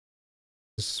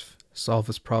solve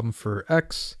this problem for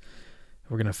x.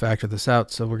 We're going to factor this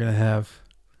out, so we're going to have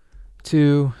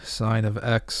 2 sine of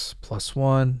x plus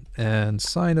 1 and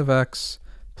sine of x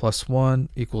plus 1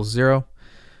 equals 0.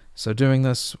 So doing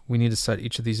this, we need to set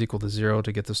each of these equal to 0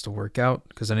 to get this to work out,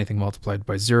 because anything multiplied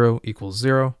by 0 equals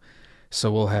 0.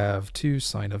 So we'll have 2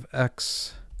 sine of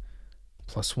x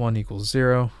plus 1 equals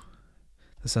 0.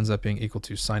 This ends up being equal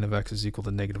to sine of x is equal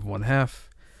to negative 1/2.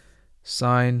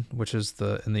 Sine, which is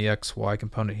in the xy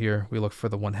component here, we look for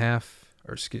the 1/2,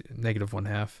 or negative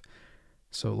 1/2.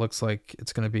 So it looks like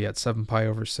it's going to be at 7 pi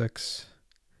over 6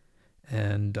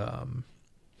 and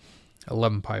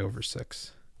 11 pi over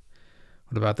 6.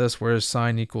 What about this? Where is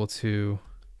sine equal to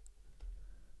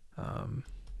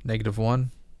negative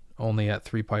 1? Only at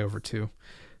 3 pi over 2.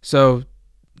 So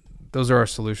those are our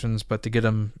solutions, but to get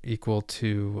them equal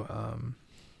to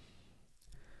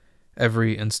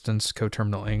every instance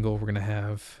coterminal angle, we're going to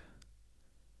have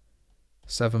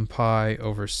 7 pi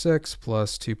over 6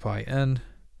 plus 2 pi n,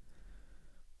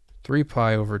 3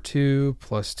 pi over 2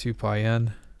 plus 2 pi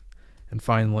n, and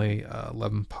finally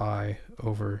 11 pi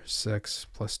over 6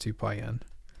 plus 2 pi n.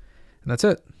 And that's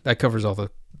it. That covers all the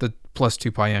plus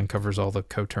 2 pi n covers all the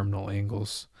coterminal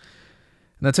angles.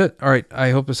 And that's it. All right,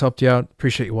 I hope this helped you out.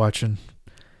 Appreciate you watching.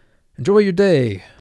 Enjoy your day.